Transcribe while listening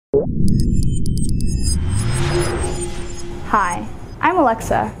Hi, I'm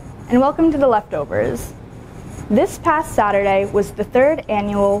Alexa, and welcome to The Leftovers. This past Saturday was the third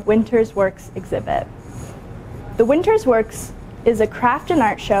annual Winters Works exhibit. The Winters Works is a craft and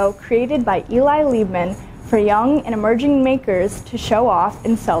art show created by Eli Liebman for young and emerging makers to show off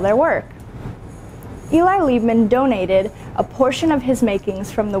and sell their work. Eli Liebman donated a portion of his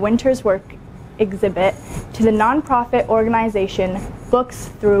makings from the Winters Works exhibit to the nonprofit organization Books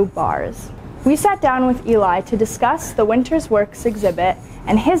Through Bars. We sat down with Eli to discuss the Winters Works exhibit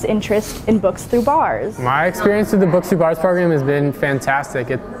and his interest in Books Through Bars. My experience with the Books Through Bars program has been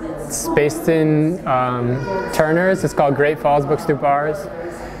fantastic. It's based in Turner's. It's called Great Falls Books Through Bars.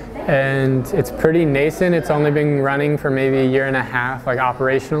 And it's pretty nascent. It's only been running for maybe a year and a half, like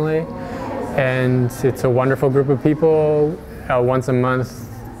operationally. And it's a wonderful group of people. Once a month,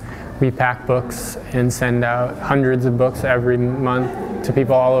 we pack books and send out hundreds of books every month to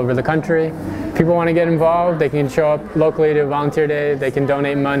people all over the country. If people want to get involved, they can show up locally to Volunteer Day, they can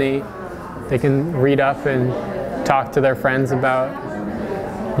donate money, they can read up and talk to their friends about,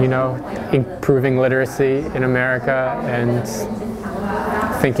 you know, improving literacy in America and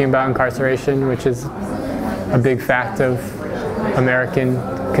thinking about incarceration, which is a big fact of American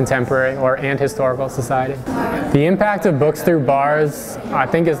contemporary and historical society. The impact of Books Through Bars, I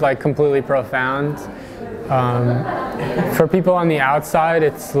think, is like completely profound. For people on the outside,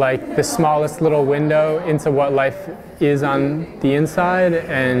 it's like the smallest little window into what life is on the inside,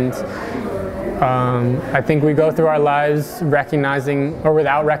 and I think we go through our lives recognizing, or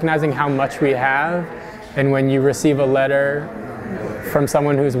without recognizing, how much we have. And when you receive a letter from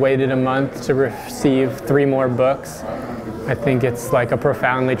someone who's waited a month to receive 3 more books, I think it's like a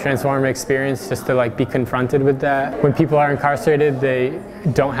profoundly transformative experience just to like be confronted with that. When people are incarcerated, they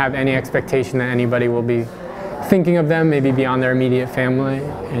don't have any expectation that anybody will be thinking of them, maybe beyond their immediate family.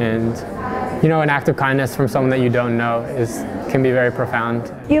 And, you know, an act of kindness from someone that you don't know can be very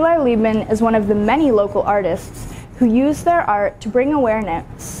profound. Eli Liebman is one of the many local artists who use their art to bring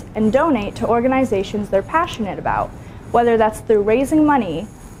awareness and donate to organizations they're passionate about, whether that's through raising money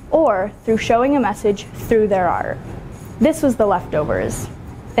or through showing a message through their art. This was The Leftovers.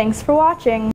 Thanks for watching.